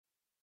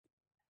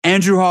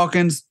Andrew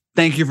Hawkins,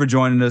 thank you for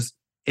joining us.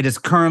 It is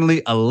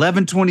currently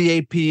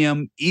 11:28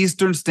 p.m.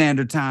 Eastern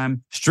Standard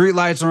Time. Street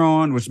lights are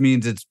on, which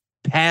means it's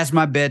past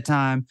my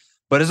bedtime,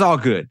 but it's all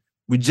good.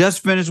 We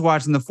just finished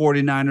watching the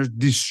 49ers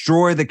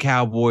destroy the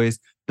Cowboys,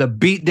 the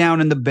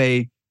beatdown in the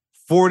Bay,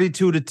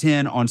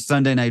 42-10 on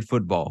Sunday Night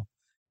Football.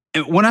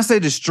 And when I say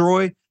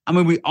destroy, I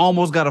mean we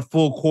almost got a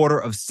full quarter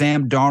of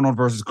Sam Darnold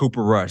versus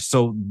Cooper Rush.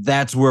 So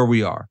that's where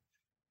we are.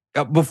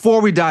 Before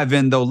we dive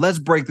in, though, let's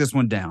break this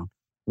one down.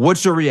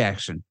 What's your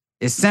reaction?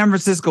 Is San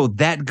Francisco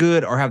that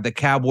good, or have the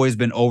Cowboys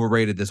been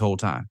overrated this whole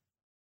time?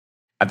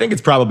 I think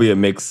it's probably a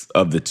mix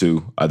of the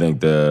two. I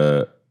think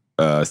the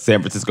San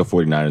Francisco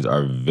 49ers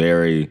are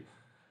very,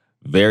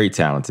 very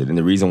talented. And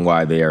the reason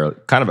why they are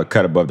kind of a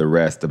cut above the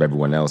rest of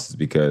everyone else is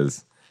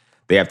because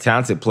they have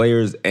talented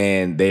players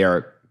and they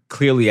are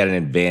clearly at an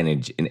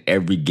advantage in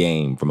every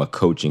game from a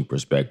coaching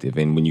perspective.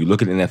 And when you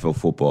look at NFL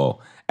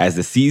football, as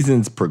the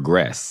seasons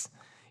progress,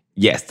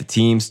 yes, the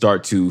teams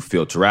start to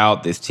filter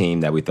out. This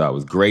team that we thought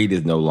was great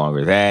is no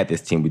longer that. This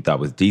team we thought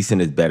was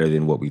decent is better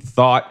than what we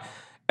thought.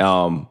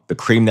 The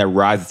cream that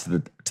rises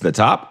to the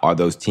top are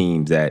those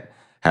teams that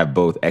have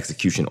both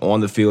execution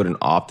on the field and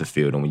off the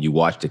field. And when you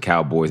watch the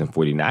Cowboys and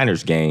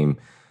 49ers game,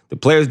 the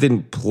players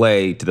didn't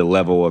play to the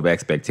level of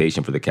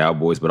expectation for the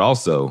Cowboys, but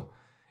also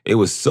it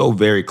was so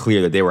very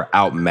clear that they were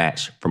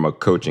outmatched from a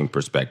coaching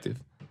perspective.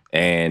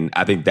 And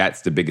I think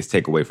that's the biggest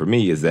takeaway for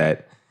me is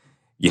that,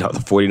 the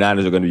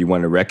 49ers are going to be one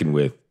to reckon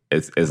with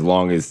as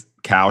long as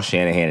Kyle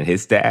Shanahan and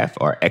his staff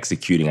are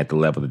executing at the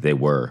level that they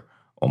were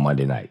on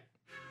Monday night.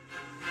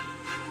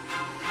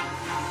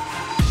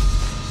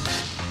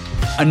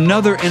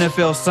 Another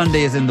NFL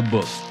Sunday is in the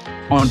books.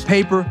 On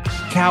paper,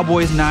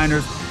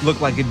 Cowboys-Niners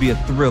look like it'd be a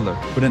thriller,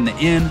 but in the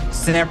end,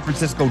 San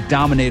Francisco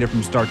dominated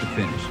from start to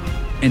finish.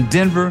 In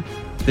Denver,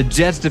 the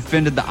Jets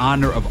defended the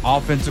honor of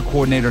offensive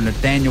coordinator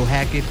Nathaniel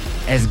Hackett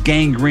as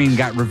Gang Green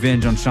got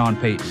revenge on Sean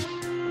Payton.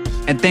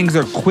 And things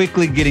are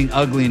quickly getting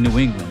ugly in New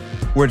England,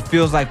 where it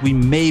feels like we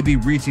may be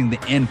reaching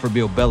the end for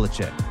Bill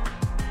Belichick.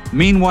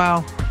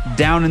 Meanwhile,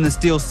 down in the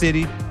Steel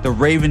City, the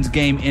Ravens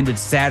game ended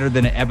sadder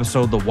than an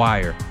episode of The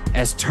Wire,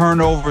 as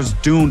turnovers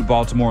doomed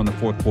Baltimore in the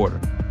fourth quarter.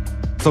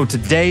 So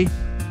today,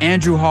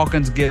 Andrew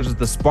Hawkins gives us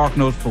the Spark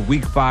Notes for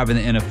Week 5 in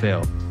the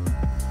NFL.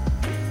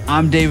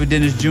 I'm David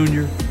Dennis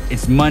Jr.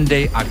 It's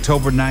Monday,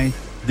 October 9th.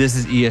 This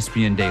is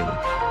ESPN Daily.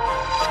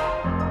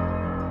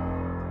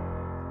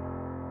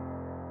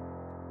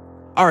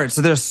 All right,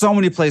 so there's so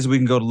many places we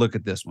can go to look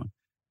at this one.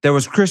 There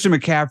was Christian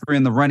McCaffrey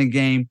in the running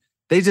game.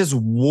 They just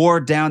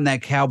wore down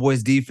that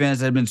Cowboys defense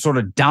that had been sort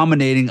of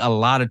dominating a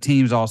lot of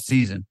teams all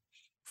season.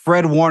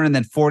 Fred Warner and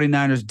that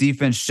 49ers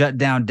defense shut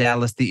down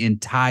Dallas the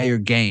entire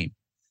game.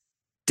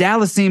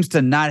 Dallas seems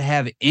to not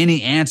have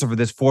any answer for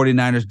this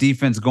 49ers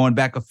defense going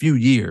back a few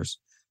years.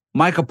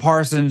 Micah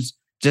Parsons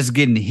just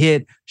getting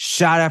hit,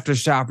 shot after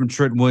shot from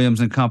Trent Williams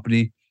and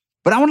company.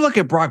 But I want to look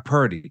at Brock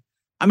Purdy.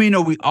 I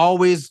mean, we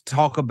always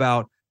talk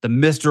about the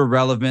Mr.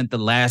 Irrelevant, the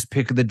last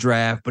pick of the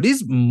draft, but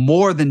he's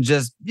more than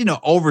just,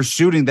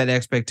 overshooting that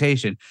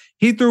expectation.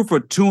 He threw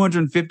for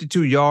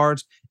 252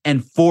 yards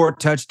and 4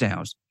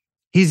 touchdowns.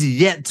 He's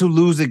yet to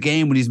lose a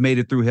game when he's made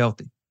it through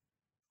healthy.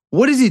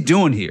 What is he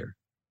doing here?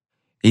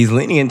 He's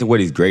leaning into what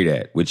he's great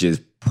at, which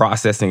is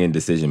processing and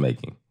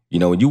decision-making.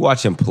 When you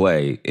watch him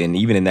play, and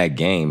even in that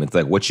game, it's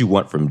like what you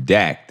want from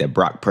Dak that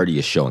Brock Purdy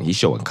is showing. He's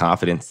showing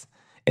confidence.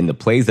 And the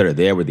plays that are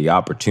there where the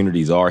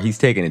opportunities are, he's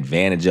taking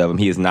advantage of them.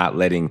 He is not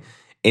letting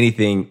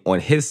anything on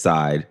his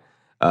side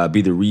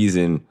be the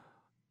reason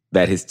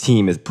that his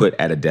team is put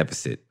at a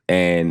deficit.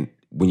 And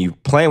when you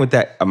play with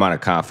that amount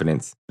of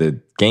confidence,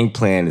 the game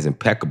plan is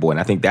impeccable. And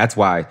I think that's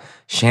why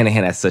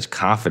Shanahan has such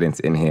confidence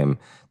in him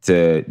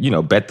to,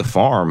 bet the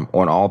farm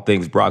on all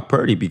things Brock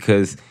Purdy,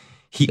 because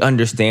he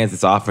understands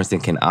this offense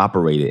and can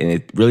operate it. And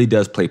it really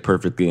does play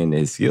perfectly into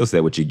his skill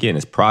set, which again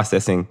is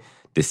processing,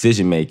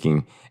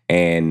 decision-making,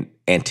 and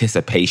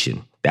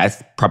anticipation.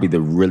 That's probably the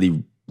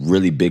really,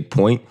 really big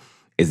point,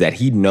 is that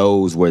he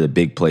knows where the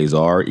big plays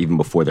are even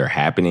before they're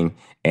happening.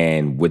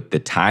 And with the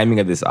timing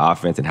of this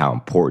offense and how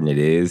important it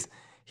is,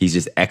 he's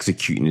just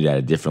executing it at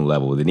a different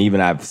level than even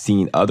I've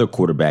seen other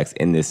quarterbacks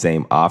in this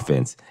same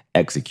offense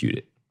execute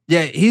it.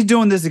 Yeah, he's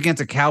doing this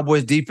against a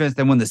Cowboys defense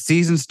that when the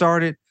season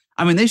started,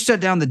 I mean, they shut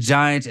down the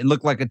Giants and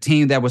looked like a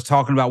team that was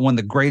talking about one of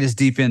the greatest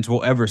defense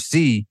we'll ever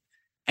see.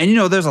 And,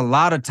 there's a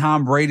lot of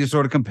Tom Brady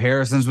sort of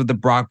comparisons with the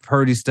Brock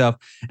Purdy stuff.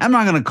 I'm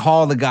not going to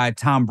call the guy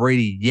Tom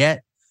Brady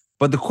yet,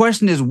 but the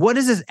question is, what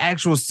is his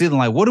actual ceiling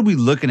like? What are we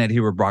looking at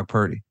here with Brock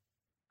Purdy?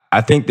 I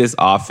think this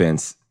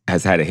offense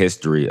has had a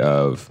history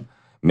of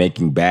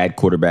making bad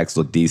quarterbacks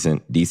look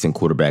decent, decent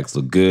quarterbacks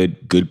look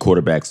good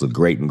quarterbacks look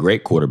great, and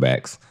great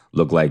quarterbacks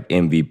look like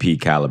MVP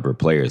caliber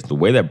players. The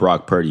way that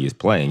Brock Purdy is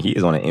playing, he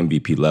is on an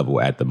MVP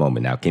level at the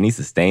moment. Now, can he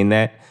sustain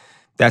that?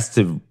 That's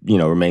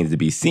remains to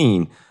be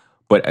seen.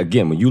 But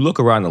again, when you look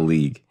around the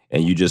league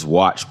and you just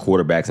watch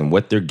quarterbacks and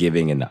what they're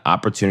giving and the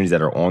opportunities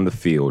that are on the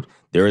field,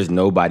 there is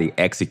nobody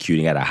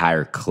executing at a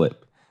higher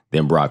clip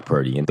than Brock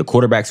Purdy. And the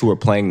quarterbacks who are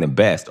playing the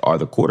best are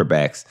the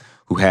quarterbacks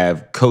who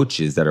have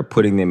coaches that are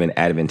putting them in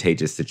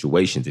advantageous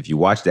situations. If you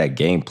watch that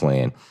game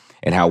plan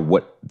and how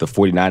what the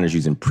 49ers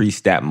use in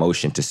pre-snap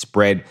motion to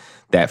spread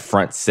that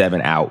front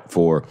seven out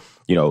for,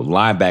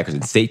 linebackers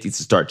and safeties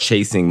to start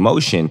chasing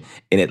motion,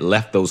 and it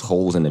left those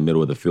holes in the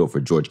middle of the field for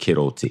George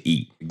Kittle to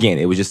eat. Again,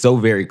 it was just so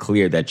very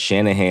clear that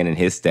Shanahan and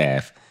his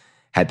staff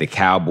had the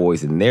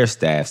Cowboys and their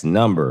staff's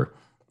number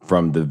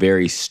from the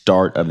very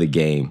start of the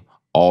game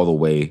all the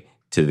way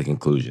to the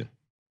conclusion.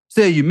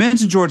 So you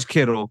mentioned George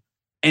Kittle,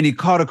 and he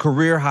caught a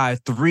career-high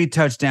 3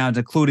 touchdowns,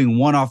 including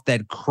one off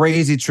that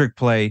crazy trick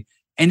play,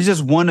 and he's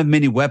just one of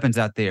many weapons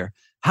out there.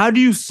 How do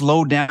you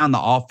slow down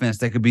the offense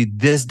that could be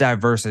this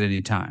diverse at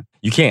any time?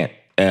 You can't.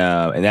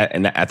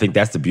 And I think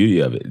that's the beauty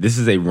of it. This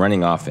is a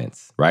running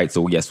offense, right?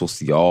 So, yes, we'll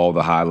see all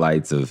the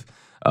highlights of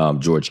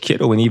George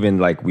Kittle. And even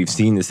like we've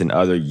seen this in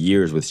other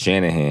years with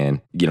Shanahan,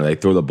 they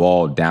throw the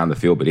ball down the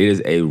field, but it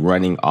is a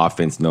running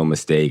offense, no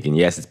mistake. And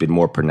yes, it's been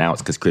more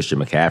pronounced because Christian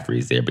McCaffrey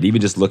is there. But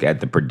even just look at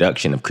the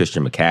production of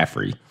Christian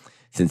McCaffrey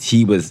since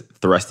he was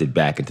thrusted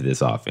back into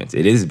this offense.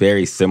 It is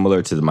very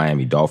similar to the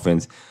Miami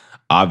Dolphins.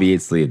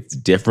 Obviously, it's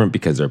different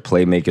because their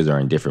playmakers are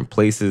in different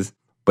places.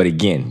 But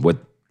again, what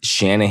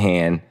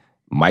Shanahan,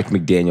 Mike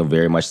McDaniel,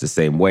 very much the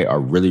same way, are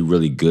really,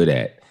 really good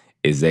at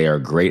is they are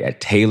great at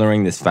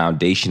tailoring this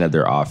foundation of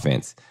their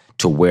offense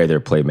to where their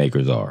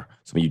playmakers are.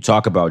 So when you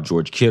talk about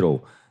George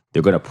Kittle,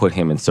 they're going to put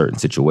him in certain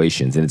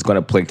situations, and it's going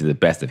to play to the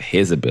best of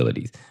his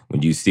abilities.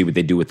 When you see what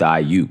they do with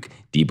Ayuk,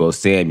 Deebo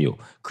Samuel,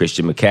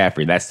 Christian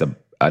McCaffrey, that's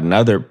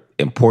another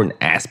important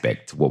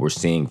aspect to what we're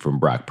seeing from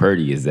Brock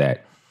Purdy is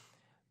that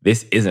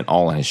this isn't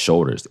all on his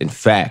shoulders. In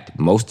fact,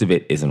 most of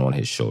it isn't on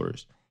his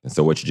shoulders. And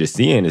so what you're just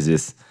seeing is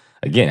this,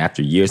 again,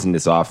 after years in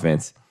this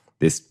offense,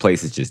 this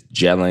place is just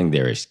gelling.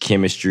 There is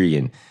chemistry.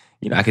 And,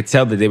 I could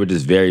tell that they were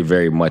just very,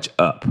 very much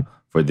up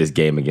for this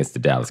game against the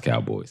Dallas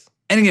Cowboys.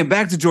 And again,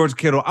 back to George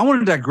Kittle, I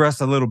want to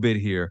digress a little bit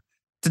here.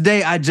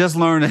 Today, I just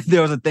learned that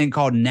there was a thing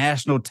called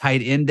National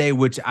Tight End Day,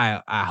 which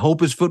I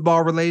hope is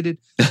football related.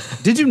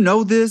 Did you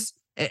know this?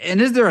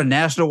 And is there a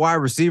National Wide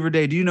Receiver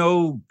Day? Do you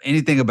know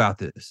anything about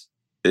this?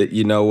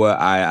 You know what?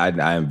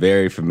 I am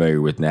very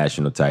familiar with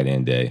National Tight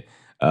End Day.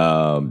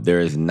 There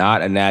is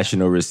not a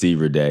National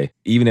Receiver Day.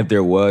 Even if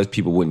there was,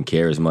 people wouldn't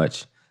care as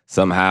much.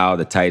 Somehow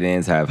the tight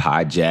ends have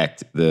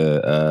hijacked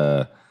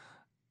the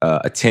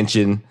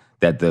attention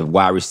that the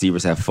wide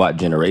receivers have fought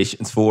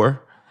generations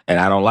for. And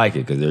I don't like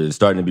it because they're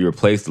starting to be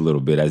replaced a little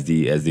bit as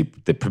the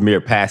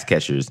premier pass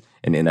catchers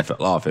in NFL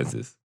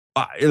offenses.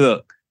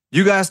 Look,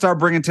 you guys start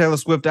bringing Taylor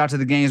Swift out to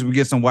the games. We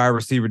get some wide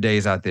receiver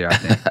days out there, I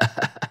think.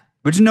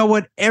 But you know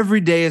what? Every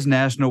day is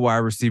National Wide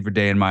Receiver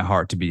Day in my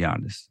heart, to be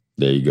honest.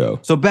 There you go.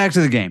 So back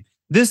to the game.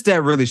 This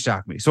stat really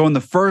shocked me. So in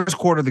the first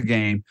quarter of the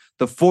game,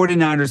 the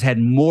 49ers had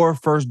more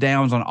first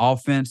downs on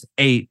offense,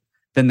 8,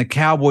 than the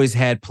Cowboys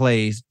had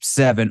plays,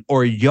 7,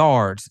 or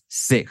yards,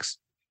 6.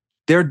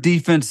 Their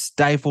defense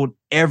stifled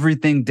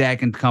everything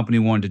Dak and company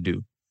wanted to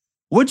do.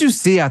 What'd you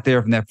see out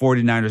there from that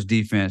 49ers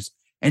defense?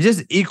 And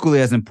just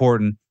equally as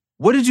important,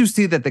 what did you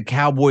see that the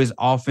Cowboys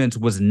offense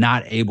was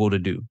not able to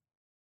do?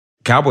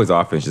 Cowboys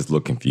offense just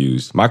looked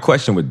confused. My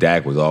question with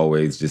Dak was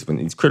always just when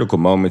these critical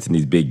moments in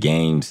these big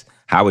games,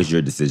 how is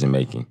your decision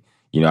making?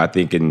 I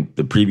think in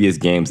the previous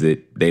games that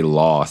they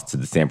lost to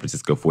the San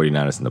Francisco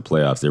 49ers in the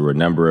playoffs, there were a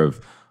number of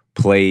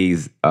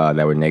plays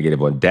that were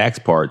negative on Dak's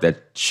part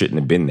that shouldn't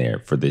have been there.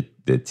 For the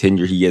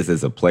tenure he is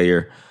as a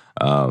player,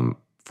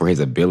 for his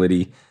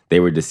ability, they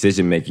were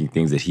decision making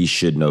things that he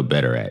should know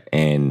better at.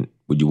 And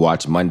when you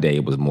watch Monday,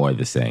 it was more of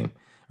the same,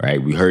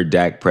 right? We heard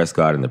Dak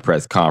Prescott in the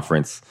press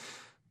conference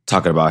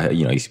talking about,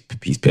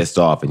 he's pissed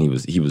off and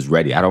he was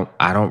ready. I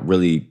don't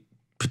really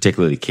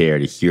particularly care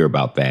to hear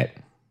about that.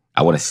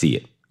 I want to see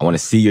it. I want to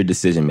see your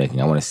decision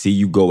making. I want to see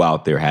you go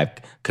out there, have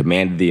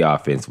commanded the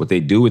offense. What they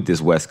do with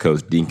this West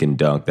Coast dink and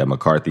dunk that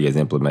McCarthy has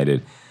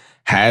implemented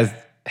has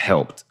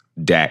helped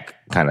Dak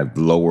kind of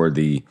lower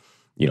the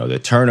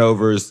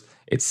turnovers.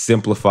 It's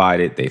simplified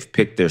it. They've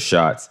picked their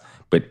shots,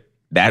 but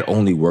that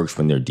only works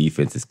when their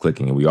defense is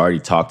clicking. And we already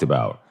talked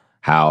about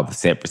how the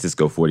San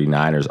Francisco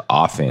 49ers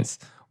offense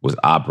was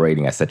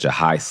operating at such a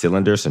high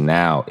cylinder. So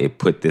now it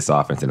put this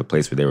offense in a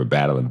place where they were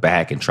battling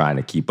back and trying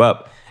to keep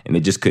up. And they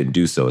just couldn't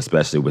do so,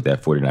 especially with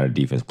that 49er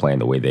defense playing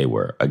the way they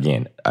were.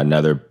 Again,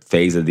 another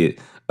phase of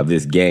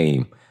this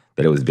game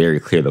that it was very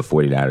clear the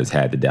 49ers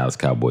had the Dallas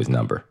Cowboys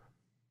number.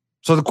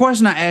 So the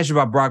question I asked you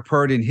about Brock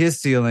Purdy and his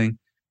ceiling,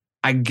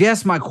 I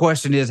guess my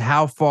question is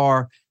how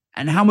far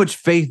and how much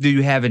faith do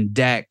you have in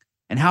Dak?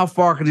 And how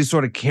far can he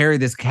sort of carry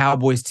this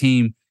Cowboys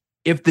team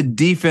if the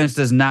defense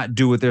does not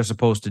do what they're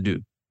supposed to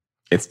do?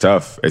 It's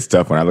tough. It's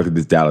tough when I look at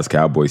this Dallas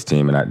Cowboys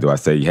team and I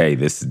say, hey,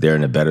 they're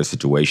in a better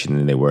situation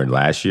than they were in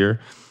last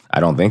year. I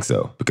don't think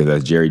so, because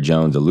as Jerry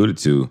Jones alluded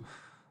to,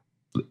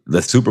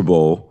 the Super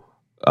Bowl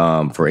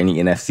for any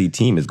NFC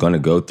team is going to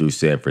go through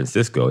San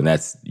Francisco. And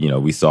that's,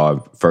 we saw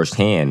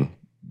firsthand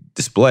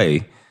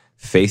display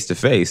face to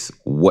face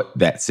what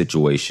that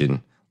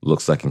situation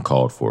looks like and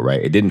called for,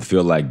 right? It didn't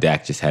feel like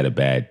Dak just had a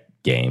bad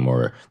game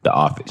or the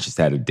offense just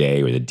had a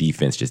day or the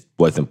defense just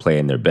wasn't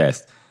playing their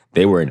best.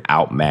 They were an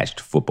outmatched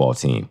football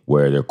team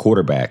where their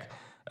quarterback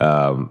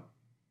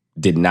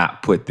did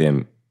not put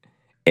them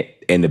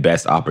in the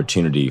best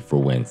opportunity for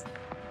wins.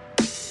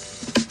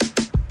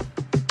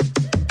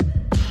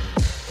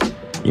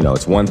 You know,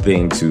 it's one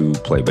thing to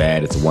play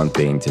bad. It's one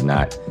thing to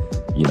not,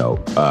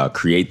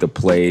 create the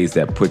plays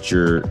that put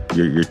your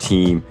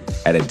team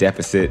at a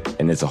deficit.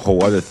 And it's a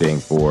whole other thing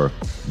for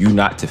you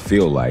not to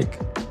feel like,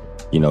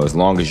 as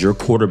long as your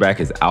quarterback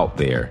is out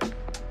there,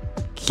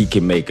 he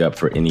can make up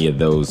for any of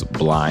those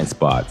blind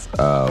spots.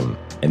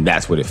 And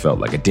that's what it felt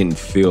like. It didn't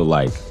feel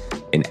like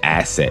an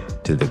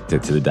asset to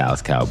the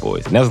Dallas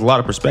Cowboys. And that was a lot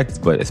of perspectives,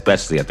 but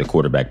especially at the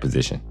quarterback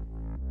position.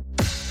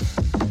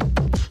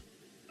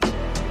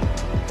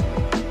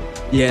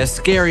 Yeah,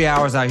 scary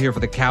hours out here for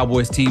the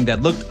Cowboys team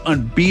that looked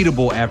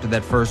unbeatable after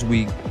that first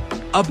week.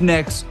 Up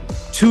next,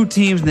 two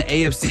teams in the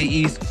AFC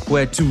East who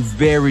had two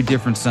very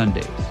different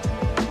Sundays.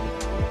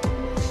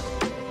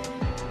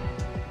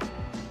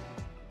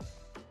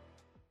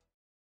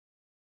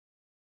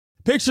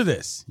 Picture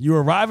this. You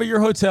arrive at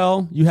your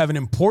hotel, you have an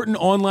important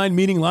online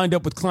meeting lined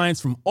up with clients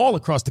from all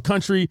across the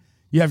country,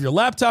 you have your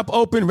laptop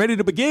open, ready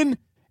to begin,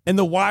 and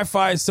the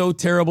Wi-Fi is so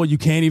terrible you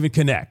can't even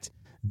connect.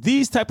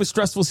 These type of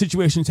stressful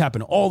situations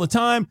happen all the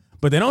time,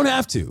 but they don't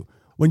have to.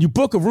 When you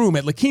book a room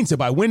at La Quinta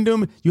by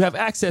Wyndham, you have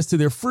access to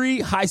their free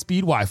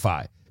high-speed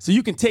Wi-Fi, so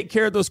you can take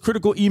care of those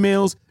critical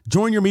emails,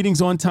 join your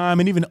meetings on time,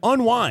 and even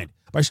unwind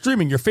by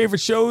streaming your favorite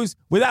shows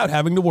without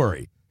having to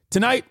worry.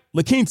 Tonight,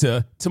 La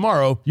Quinta,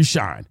 tomorrow, you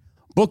shine.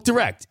 Book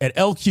direct at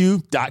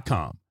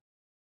lq.com.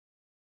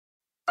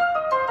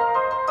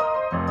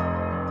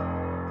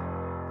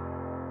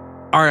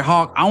 All right,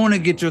 Hawk, I want to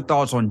get your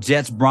thoughts on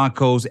Jets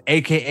Broncos,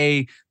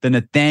 a.k.a. the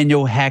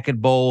Nathaniel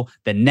Hackett Bowl,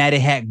 the Natty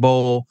Hack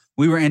Bowl.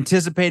 We were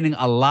anticipating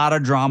a lot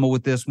of drama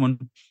with this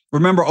one.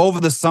 Remember,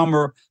 over the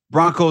summer,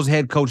 Broncos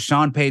head coach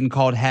Sean Payton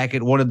called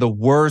Hackett one of the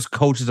worst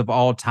coaches of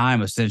all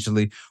time,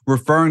 essentially,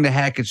 referring to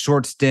Hackett's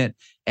short stint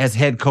as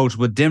head coach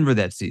with Denver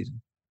that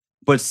season.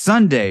 But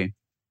Sunday,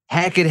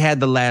 Hackett had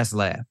the last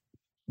laugh.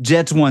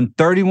 Jets won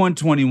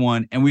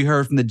 31-21, and we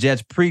heard from the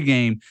Jets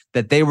pregame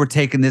that they were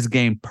taking this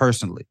game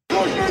personally.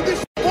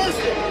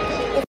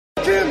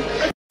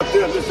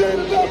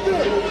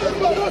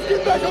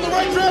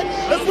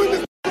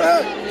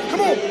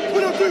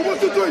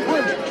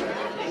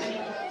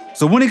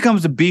 So when it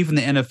comes to beef in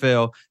the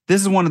NFL,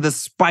 this is one of the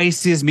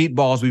spiciest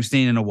meatballs we've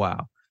seen in a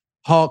while.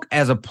 Hawk,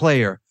 as a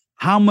player,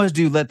 how much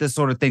do you let this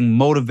sort of thing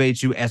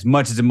motivate you as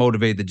much as it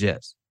motivated the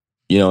Jets?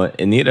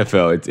 In the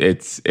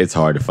NFL, it's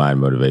hard to find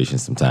motivation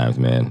sometimes,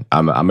 man.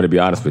 I'm going to be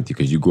honest with you,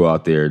 because you go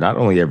out there, not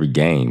only every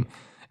game,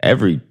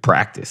 every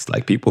practice.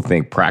 Like, people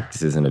think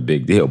practice isn't a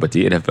big deal, but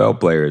the NFL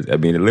players, I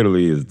mean, it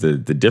literally is the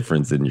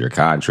difference in your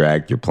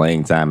contract, your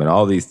playing time, and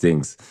all these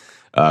things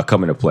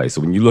come into play. So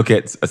when you look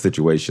at a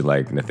situation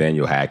like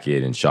Nathaniel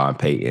Hackett and Sean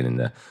Payton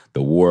and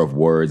the war of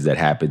words that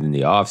happened in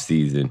the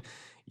offseason,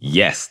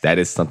 yes, that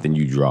is something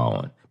you draw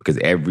on, because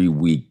every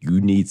week you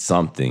need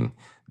something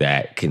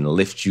that can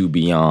lift you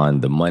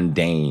beyond the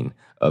mundane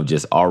of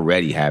just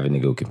already having to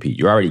go compete.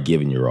 You're already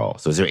giving your all.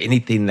 So is there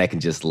anything that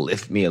can just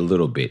lift me a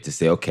little bit to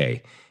say,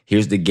 okay,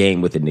 here's the game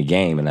within the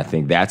game? And I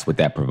think that's what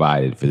that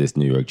provided for this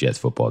New York Jets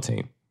football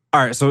team.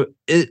 All right, so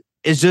it's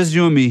just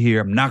you and me here.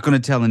 I'm not going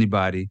to tell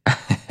anybody.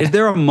 Is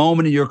there a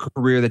moment in your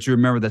career that you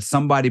remember that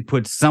somebody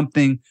put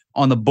something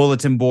on the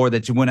bulletin board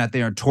that you went out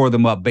there and tore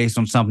them up based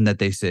on something that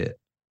they said?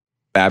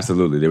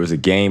 Absolutely. There was a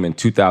game in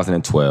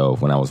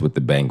 2012 when I was with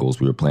the Bengals.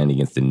 We were playing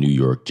against the New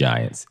York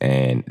Giants.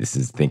 And this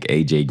is, I think,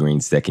 A.J.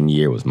 Green's second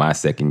year. It was my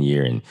second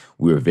year. And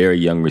we were a very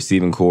young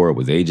receiving core. It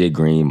was A.J.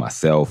 Green,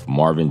 myself,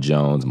 Marvin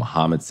Jones,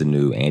 Mohamed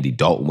Sanu, Andy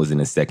Dalton was in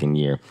his second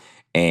year.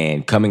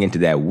 And coming into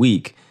that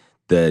week,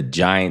 the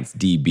Giants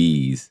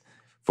DBs,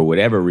 for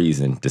whatever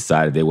reason,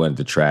 decided they wanted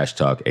to trash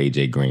talk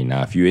A.J. Green.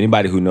 Now, if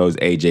anybody who knows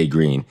A.J.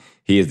 Green,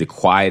 he is the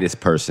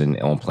quietest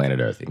person on planet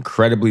Earth.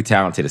 Incredibly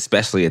talented,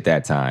 especially at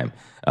that time.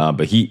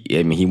 But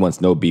he wants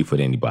no beef with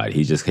anybody.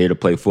 He's just here to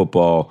play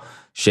football,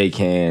 shake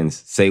hands,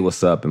 say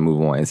what's up, and move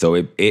on. And so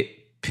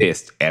it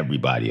pissed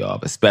everybody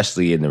off,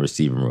 especially in the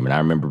receiving room. And I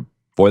remember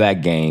for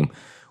that game,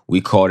 we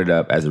called it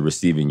up as a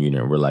receiving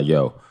unit. And we're like,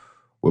 yo,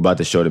 we're about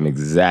to show them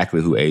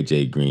exactly who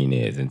A.J. Green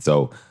is. And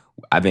so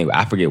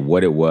I forget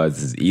what it was.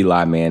 This is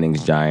Eli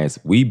Manning's Giants.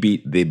 We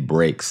beat the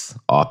brakes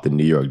off the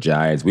New York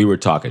Giants. We were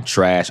talking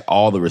trash.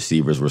 All the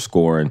receivers were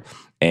scoring.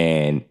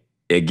 And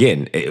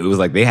again, it was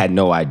like they had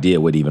no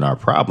idea what even our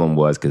problem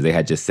was, because they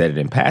had just said it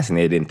in passing.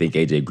 They didn't think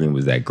A.J. Green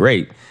was that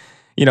great.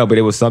 But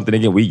it was something,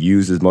 again, we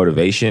used as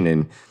motivation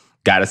and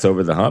got us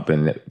over the hump.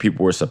 And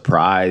people were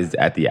surprised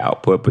at the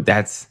output. But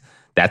that's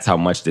how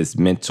much this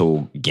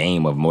mental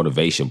game of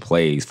motivation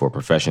plays for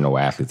professional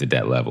athletes at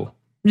that level.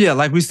 Yeah,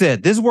 like we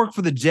said, this worked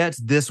for the Jets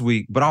this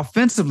week. But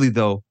offensively,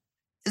 though,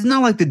 it's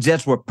not like the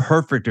Jets were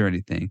perfect or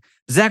anything.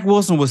 Zach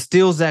Wilson was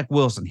still Zach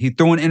Wilson. He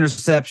threw an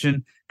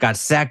interception, got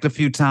sacked a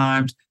few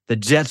times. The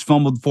Jets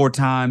fumbled 4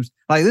 times.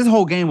 Like, this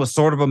whole game was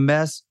sort of a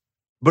mess,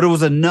 but it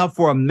was enough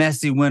for a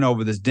messy win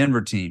over this Denver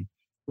team.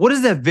 What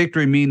does that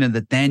victory mean to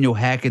Nathaniel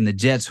Hackett and the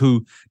Jets,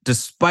 who,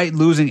 despite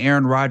losing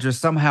Aaron Rodgers,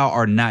 somehow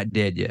are not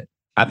dead yet?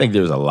 I think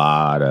there's a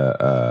lot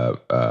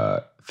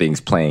of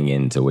things playing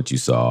into what you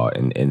saw,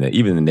 and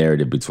even the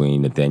narrative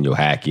between Nathaniel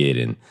Hackett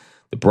and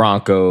the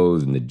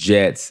Broncos and the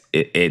Jets.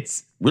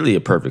 It's really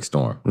a perfect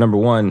storm. Number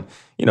one,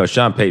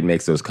 Sean Payton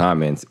makes those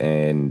comments,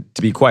 and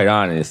to be quite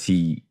honest,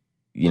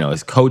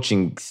 his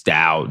coaching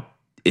style,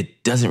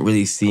 it doesn't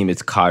really seem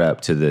it's caught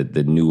up to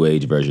the new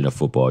age version of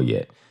football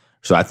yet.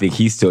 So I think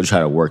he's still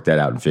trying to work that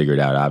out and figure it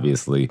out.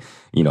 Obviously,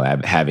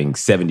 having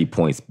 70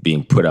 points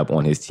being put up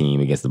on his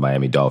team against the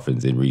Miami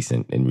Dolphins in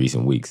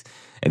recent weeks.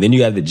 And then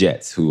you have the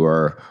Jets, who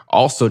are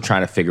also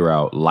trying to figure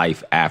out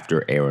life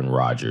after Aaron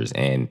Rodgers.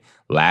 And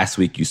last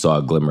week you saw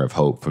a glimmer of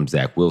hope from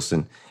Zach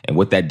Wilson, and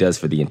what that does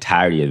for the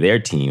entirety of their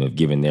team, of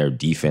giving their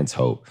defense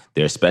hope,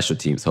 their special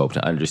teams hope,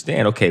 to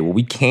understand, okay, well,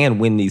 we can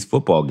win these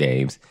football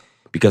games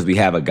because we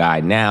have a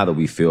guy now that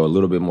we feel a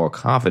little bit more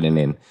confident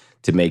in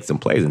to make some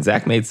plays. And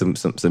Zach made some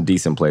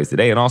decent plays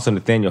today. And also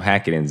Nathaniel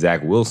Hackett and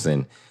Zach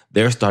Wilson,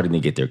 they're starting to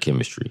get their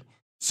chemistry.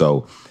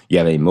 So you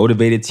have a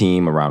motivated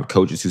team around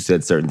coaches who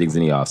said certain things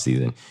in the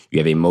offseason. You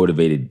have a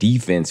motivated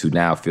defense who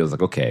now feels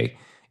like, okay,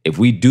 if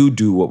we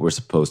do what we're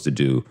supposed to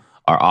do,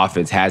 our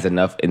offense has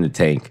enough in the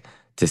tank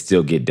to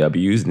still get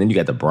W's. And then you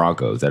got the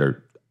Broncos that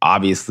are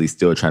obviously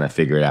still trying to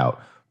figure it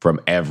out from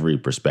every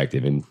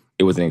perspective. And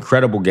it was an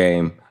incredible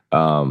game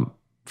for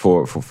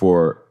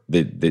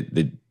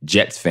the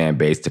Jets fan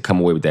base to come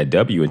away with that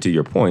W, and to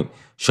your point,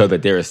 show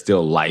that there is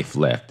still life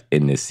left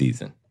in this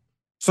season.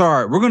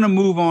 Sorry, we're going to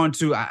move on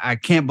to, I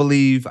can't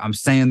believe I'm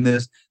saying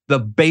this, the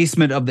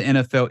basement of the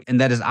NFL,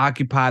 and that is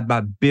occupied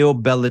by Bill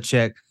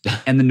Belichick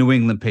and the New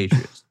England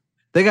Patriots.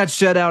 They got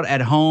shut out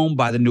at home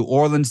by the New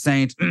Orleans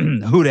Saints,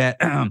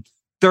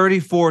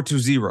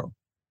 34-0.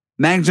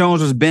 Mac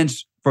Jones was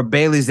benched for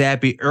Bailey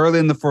Zappi early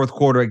in the fourth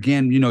quarter.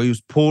 Again, he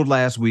was pulled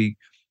last week.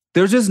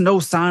 There's just no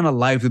sign of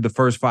life through the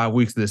first 5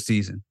 weeks of this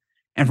season.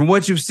 And from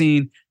what you've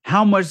seen,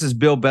 how much does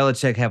Bill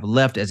Belichick have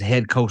left as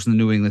head coach in the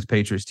New England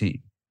Patriots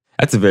team?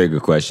 That's a very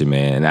good question,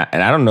 man.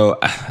 And I don't know.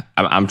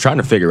 I'm trying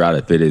to figure out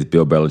if it is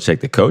Bill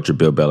Belichick, the coach, or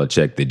Bill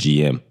Belichick, the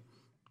GM,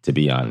 to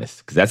be honest.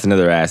 Because that's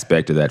another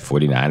aspect of that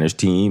 49ers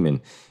team and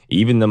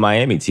even the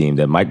Miami team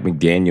that Mike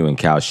McDaniel and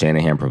Kyle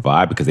Shanahan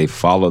provide, because they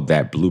followed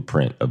that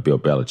blueprint of Bill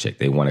Belichick.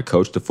 They want to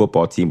coach the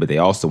football team, but they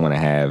also want to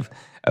have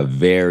a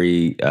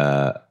very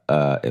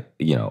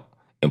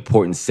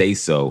important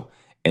say-so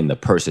in the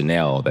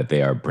personnel that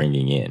they are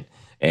bringing in.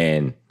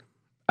 And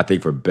I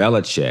think for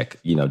Belichick,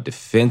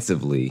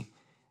 defensively,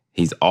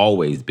 he's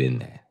always been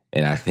that.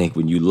 And I think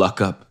when you luck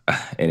up,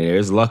 and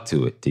there's luck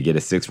to it, to get a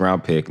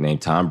 6th-round pick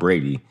named Tom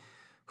Brady,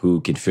 who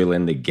can fill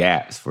in the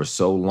gaps for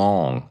so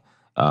long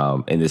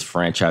in this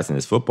franchise and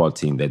this football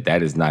team,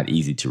 that is not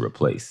easy to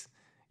replace.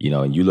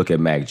 And you look at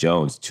Mac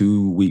Jones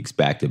 2 weeks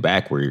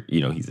back-to-back where,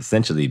 he's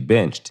essentially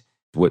benched.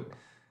 What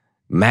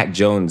Mac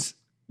Jones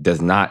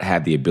does not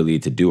have the ability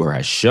to do, or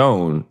has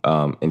shown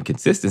in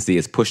consistency,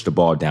 is push the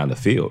ball down the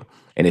field.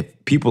 And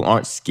if people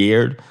aren't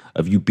scared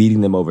of you beating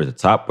them over the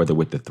top, whether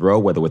with the throw,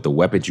 whether with the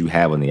weapons you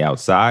have on the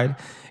outside,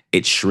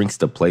 it shrinks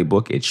the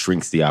playbook. It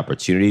shrinks the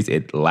opportunities.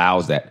 It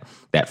allows that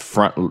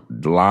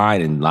front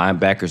line and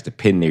linebackers to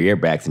pin their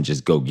earbacks and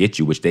just go get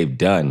you, which they've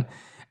done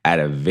at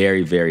a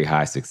very, very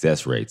high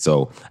success rate.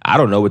 So I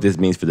don't know what this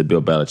means for the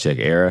Bill Belichick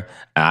era.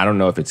 I don't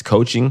know if it's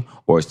coaching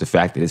or it's the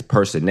fact that his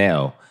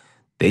personnel,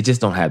 they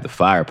just don't have the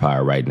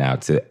firepower right now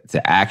to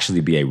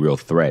actually be a real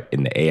threat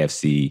in the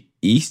AFC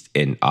East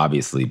and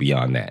obviously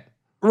beyond that.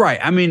 Right.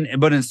 I mean,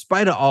 but in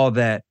spite of all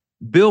that,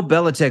 Bill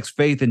Belichick's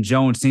faith in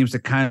Jones seems to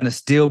kind of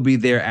still be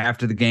there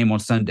after the game on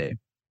Sunday.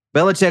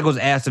 Belichick was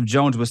asked if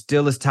Jones was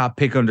still his top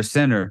pick under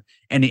center,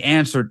 and he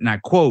answered, and I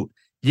quote,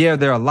 "Yeah,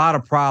 there are a lot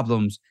of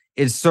problems.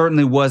 It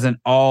certainly wasn't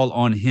all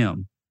on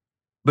him."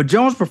 But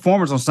Jones'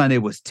 performance on Sunday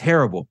was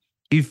terrible.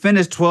 He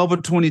finished 12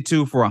 of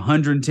 22 for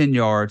 110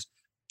 yards,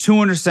 2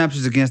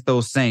 interceptions against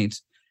those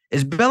Saints.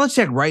 Is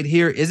Belichick right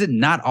here? Is it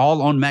not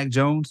all on Mac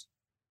Jones?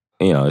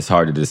 It's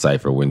hard to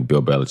decipher when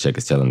Bill Belichick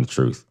is telling the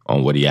truth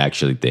on what he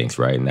actually thinks,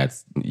 right? And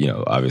that's,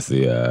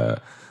 obviously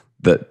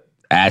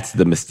adds to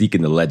the mystique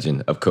and the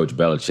legend of Coach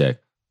Belichick.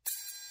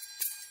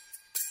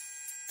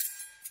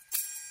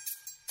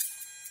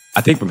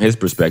 I think from his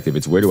perspective,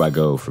 it's where do I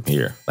go from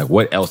here? Like,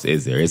 what else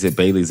is there? Is it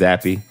Bailey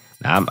Zappi?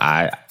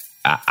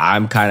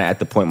 I'm kind of at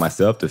the point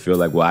myself to feel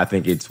like, well, I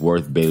think it's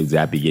worth Bailey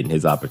Zappi getting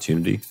his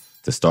opportunity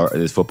to start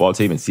this football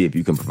team and see if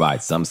you can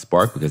provide some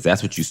spark, because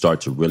that's what you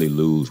start to really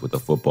lose with a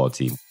football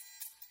team.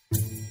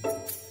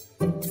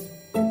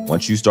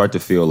 Once you start to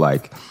feel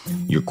like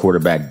your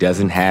quarterback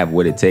doesn't have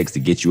what it takes to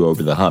get you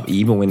over the hump,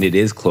 even when it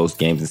is close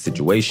games and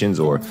situations,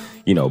 or,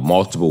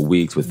 multiple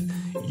weeks with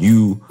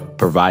you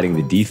providing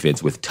the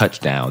defense with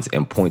touchdowns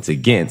and points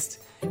against,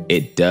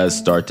 it does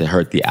start to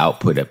hurt the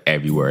output of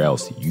everywhere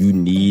else. You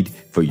need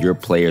for your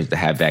players to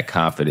have that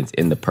confidence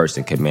in the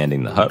person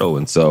commanding the huddle.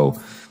 And so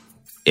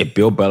if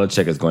Bill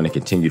Belichick is going to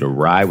continue to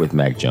ride with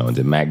Mac Jones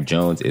and Mac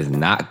Jones is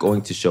not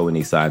going to show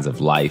any signs of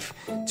life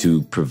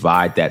to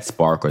provide that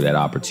spark or that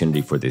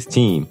opportunity for this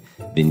team,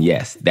 then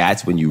yes,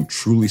 that's when you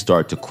truly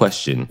start to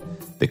question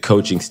the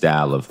coaching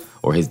style of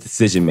or his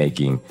decision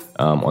making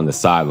on the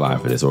sideline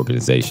for this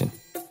organization.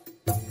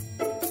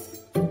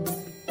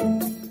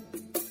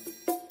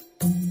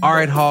 All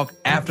right, Hawk,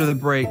 after the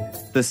break,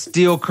 the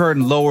steel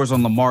curtain lowers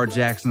on Lamar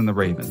Jackson and the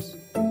Ravens.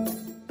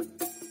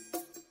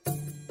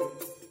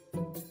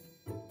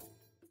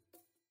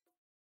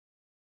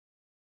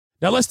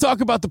 Now let's talk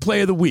about the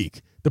play of the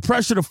week. The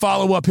pressure to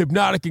follow up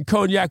Hypnotic and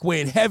Cognac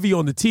weighing heavy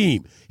on the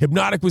team.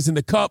 Hypnotic was in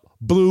the cup,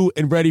 blue,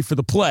 and ready for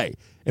the play.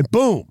 And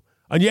boom,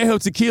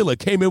 Añejo Tequila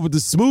came in with the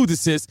smooth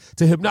assist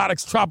to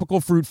Hypnotic's tropical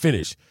fruit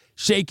finish.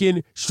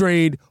 Shaken,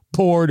 strained,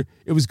 poured.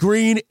 It was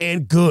green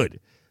and good.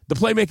 The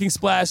playmaking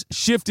splash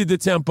shifted the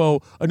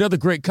tempo. Another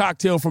great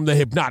cocktail from the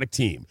Hypnotic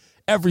team.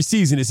 Every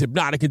season is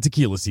Hypnotic and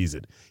Tequila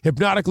season.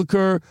 Hypnotic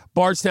Liqueur,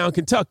 Bardstown,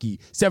 Kentucky.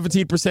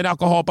 17%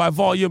 alcohol by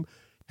volume.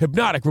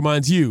 Hypnotic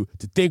reminds you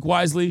to think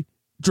wisely,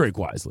 drink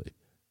wisely.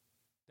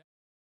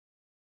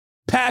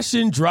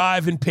 Passion,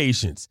 drive, and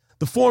patience.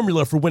 The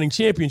formula for winning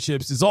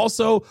championships is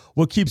also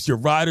what keeps your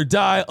ride or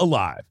die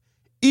alive.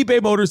 eBay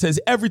Motors has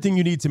everything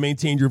you need to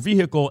maintain your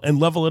vehicle and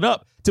level it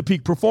up to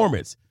peak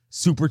performance.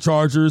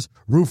 Superchargers,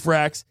 roof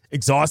racks,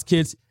 exhaust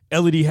kits,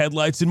 LED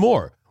headlights, and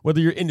more.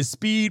 Whether you're into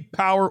speed,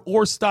 power,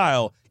 or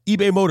style,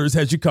 eBay Motors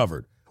has you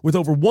covered. With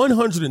over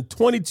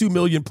 122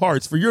 million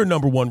parts for your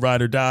number one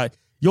ride or die,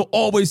 you'll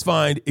always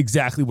find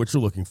exactly what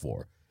you're looking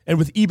for. And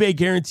with eBay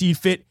Guaranteed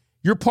Fit,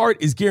 your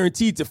part is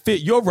guaranteed to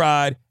fit your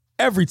ride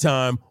every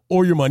time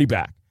or your money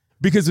back.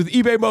 Because with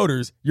eBay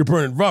Motors, you're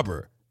burning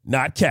rubber,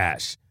 not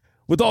cash.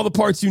 With all the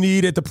parts you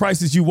need at the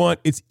prices you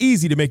want, it's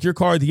easy to make your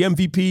car the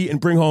MVP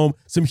and bring home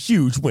some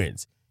huge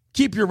wins.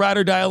 Keep your ride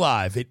or die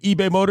alive at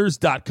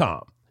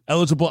ebaymotors.com.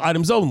 Eligible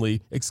items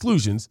only.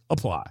 Exclusions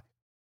apply.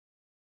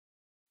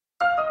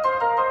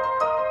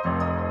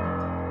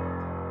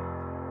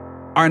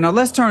 All right, now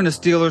let's turn to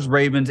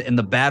Steelers-Ravens in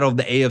the battle of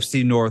the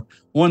AFC North,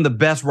 one of the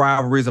best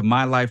rivalries of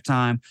my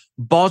lifetime.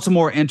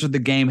 Baltimore entered the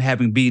game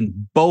having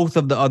beaten both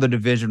of the other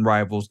division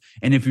rivals,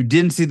 and if you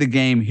didn't see the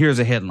game, here's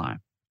a headline.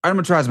 All right, I'm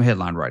going to try some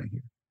headline writing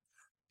here.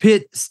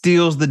 Pitt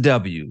steals the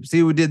W.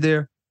 See what we did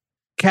there?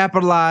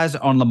 Capitalize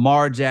on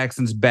Lamar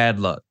Jackson's bad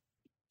luck.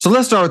 So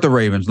let's start with the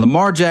Ravens.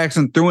 Lamar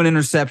Jackson threw an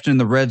interception in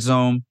the red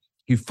zone.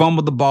 He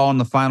fumbled the ball in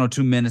the final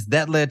 2 minutes.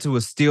 That led to a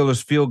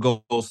Steelers field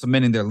goal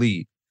cementing their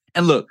lead.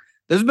 And look,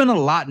 there's been a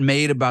lot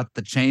made about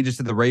the changes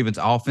to the Ravens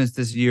offense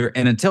this year,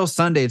 and until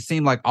Sunday, it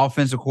seemed like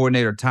offensive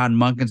coordinator Todd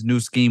Monken's new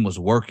scheme was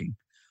working.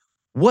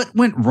 What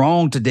went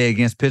wrong today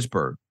against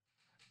Pittsburgh?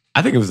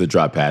 I think it was the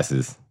drop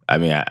passes. I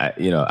mean,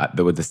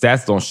 what the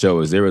stats don't show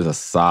is there was a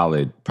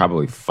solid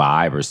probably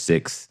 5 or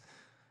 6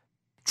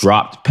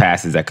 dropped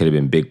passes that could have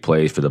been big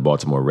plays for the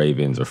Baltimore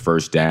Ravens or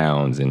first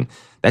downs, and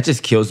that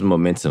just kills the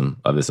momentum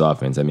of this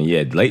offense. I mean,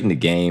 yeah, late in the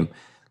game,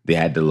 they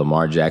had the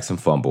Lamar Jackson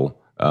fumble.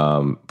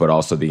 But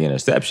also the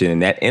interception.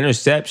 And that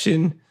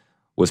interception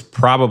was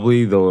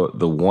probably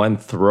the one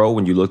throw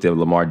when you looked at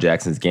Lamar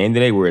Jackson's game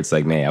today where it's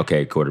like, man,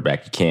 okay,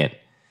 quarterback, you can't,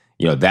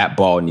 that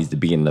ball needs to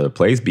be in another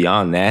place.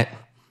 Beyond that,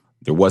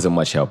 there wasn't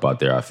much help out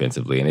there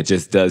offensively. And it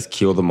just does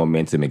kill the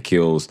momentum. It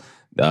kills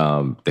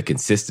the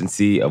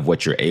consistency of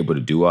what you're able to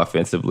do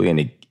offensively.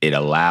 And it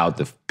allowed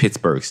the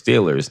Pittsburgh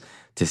Steelers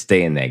to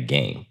stay in that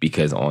game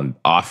because on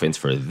offense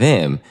for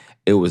them,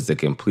 it was the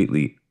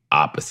completely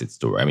opposite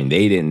story. I mean,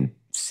 they didn't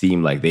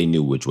seem like they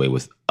knew which way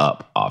was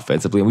up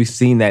offensively. And we've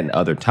seen that in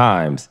other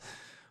times,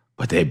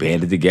 but they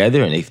banded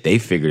together and they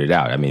figured it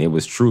out. I mean, it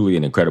was truly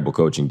an incredible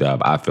coaching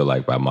job, I feel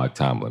like, by Mike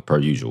Tomlin, per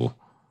usual.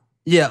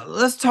 Yeah,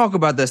 let's talk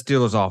about that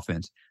Steelers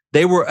offense.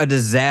 They were a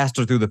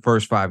disaster through the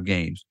first 5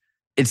 games.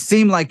 It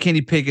seemed like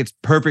Kenny Pickett's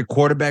perfect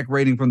quarterback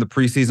rating from the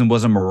preseason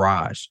was a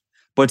mirage.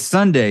 But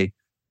Sunday,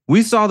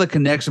 we saw the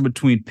connection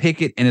between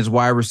Pickett and his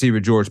wide receiver,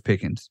 George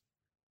Pickens.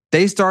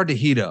 They started to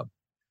heat up.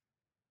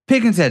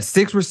 Pickens had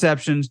 6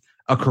 receptions,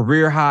 a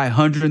career-high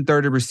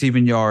 130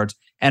 receiving yards,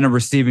 and a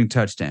receiving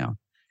touchdown.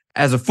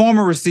 As a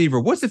former receiver,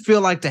 what's it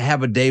feel like to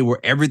have a day where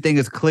everything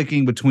is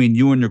clicking between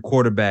you and your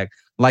quarterback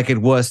like it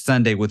was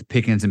Sunday with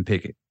Pickens and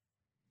Pickett?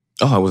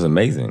 Oh, it was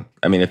amazing.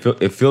 I mean,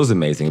 it feels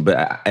amazing.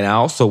 But I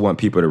also want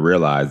people to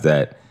realize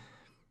that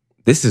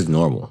this is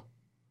normal.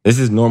 This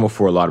is normal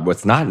for a lot of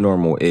what's not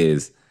normal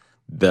is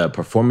the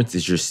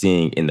performances you're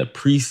seeing in the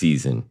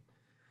preseason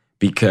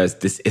because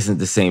this isn't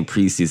the same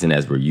preseason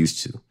as we're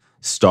used to.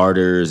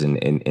 Starters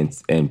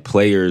and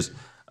players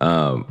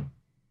who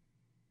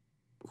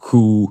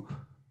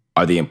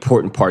are the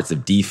important parts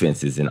of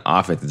defenses and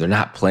offenses, they're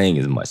not playing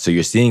as much. So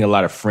you're seeing a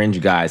lot of fringe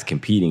guys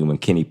competing. When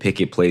Kenny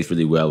Pickett plays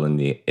really well in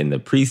the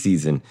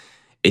preseason,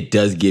 it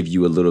does give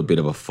you a little bit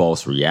of a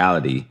false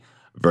reality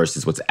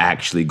versus what's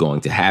actually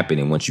going to happen.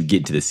 And once you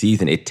get to the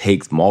season, it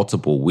takes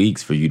multiple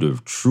weeks for you to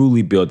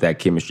truly build that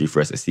chemistry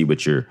for us to see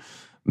what you're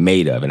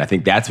made of. And I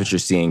think that's what you're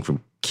seeing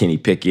from Kenny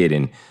Pickett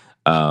and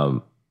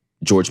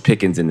George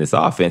Pickens in this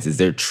offense is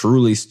they're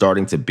truly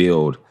starting to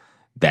build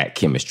that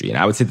chemistry. And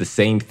I would say the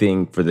same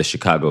thing for the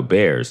Chicago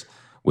Bears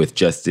with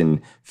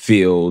Justin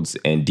Fields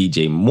and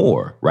DJ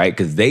Moore, right?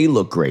 Because they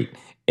look great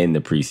in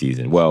the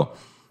preseason. Well,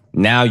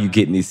 now you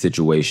get in these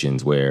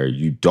situations where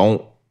you're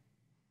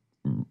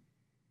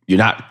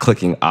not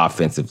clicking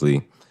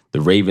offensively.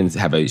 The Ravens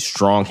have a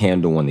strong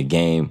handle on the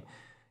game.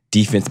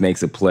 Defense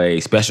makes a play,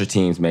 special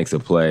teams makes a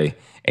play,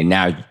 and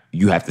now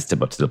you have to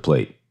step up to the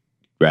plate,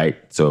 right?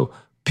 So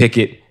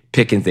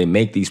Pickens, they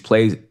make these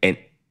plays, and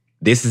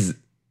this is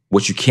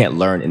what you can't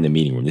learn in the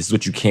meeting room. This is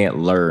what you can't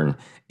learn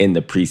in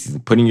the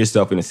preseason. Putting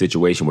yourself in a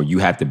situation where you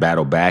have to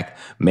battle back,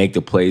 make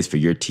the plays for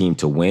your team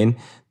to win,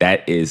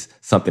 that is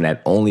something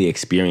that only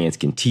experience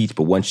can teach.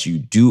 But once you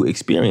do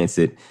experience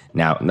it,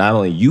 now not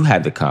only you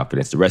have the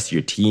confidence, the rest of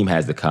your team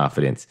has the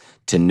confidence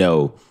to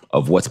know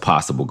of what's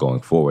possible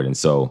going forward. And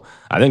so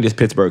I think this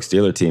Pittsburgh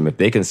Steelers team, if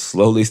they can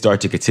slowly start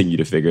to continue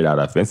to figure it out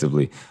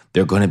offensively,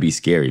 they're going to be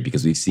scary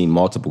because we've seen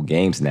multiple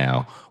games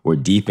now where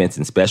defense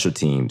and special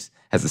teams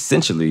has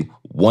essentially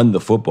won the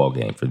football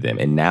game for them.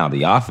 And now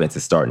the offense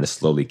is starting to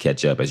slowly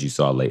catch up, as you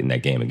saw late in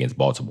that game against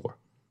Baltimore.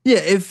 Yeah,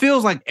 it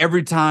feels like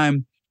every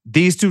time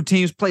these two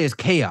teams play is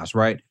chaos,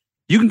 right?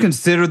 You can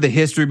consider the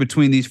history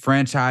between these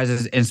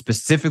franchises and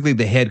specifically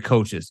the head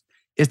coaches.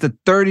 It's the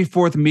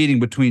 34th meeting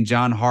between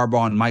John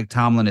Harbaugh and Mike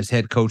Tomlin as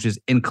head coaches,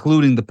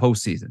 including the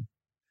postseason.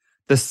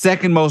 The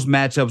second most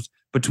matchups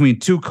between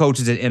two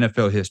coaches in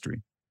NFL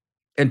history.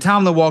 And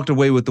Tomlin walked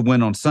away with the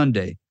win on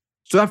Sunday.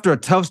 So after a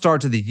tough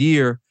start to the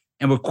year,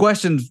 and with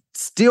questions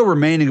still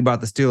remaining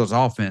about the Steelers'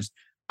 offense,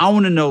 I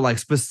want to know, like,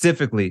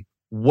 specifically,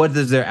 what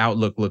does their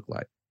outlook look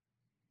like?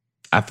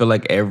 I feel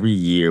like every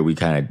year we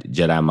kind of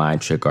Jedi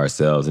mind trick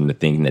ourselves into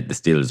thinking that the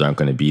Steelers aren't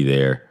going to be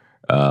there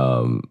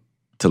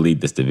to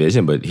lead this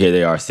division, but here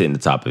they are sitting at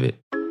the top of it.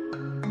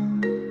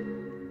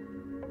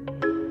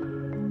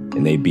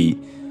 And they beat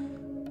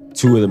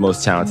two of the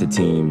most talented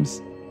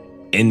teams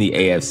in the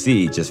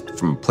AFC, just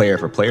from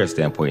player-for-player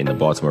standpoint, in the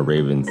Baltimore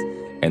Ravens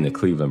and the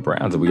Cleveland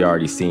Browns. And we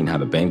already seen how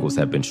the Bengals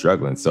have been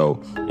struggling.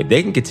 So if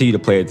they can continue to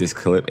play at this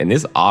clip, and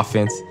this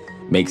offense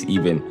makes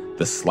even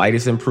the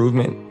slightest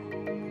improvement,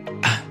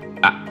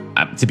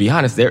 to be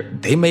honest,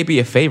 they may be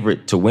a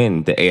favorite to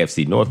win the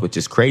AFC North, which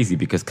is crazy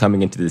because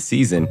coming into the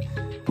season,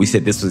 we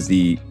said this was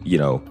the,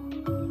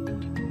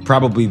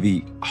 probably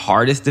the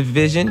hardest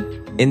division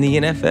in the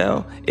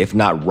NFL, if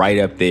not right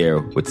up there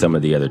with some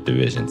of the other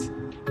divisions.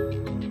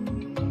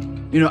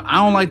 I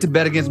don't like to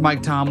bet against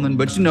Mike Tomlin,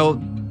 but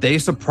they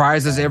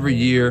surprise us every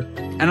year.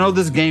 I know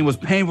this game was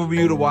painful for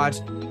you to watch.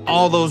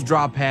 All those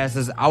drop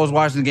passes. I was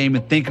watching the game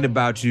and thinking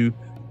about you.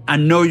 I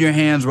know your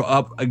hands were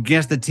up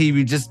against the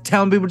TV, just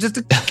telling people just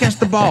to catch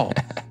the ball.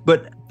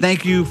 But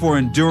thank you for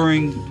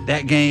enduring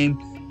that game.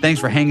 Thanks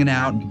for hanging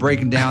out and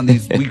breaking down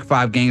these Week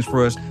 5 games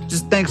for us.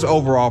 Just thanks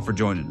overall for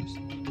joining us.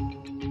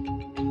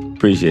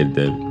 Appreciate it,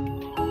 David.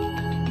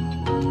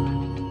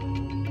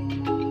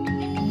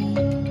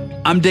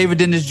 I'm David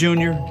Dennis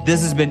Jr.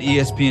 This has been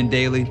ESPN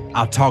Daily.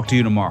 I'll talk to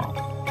you tomorrow.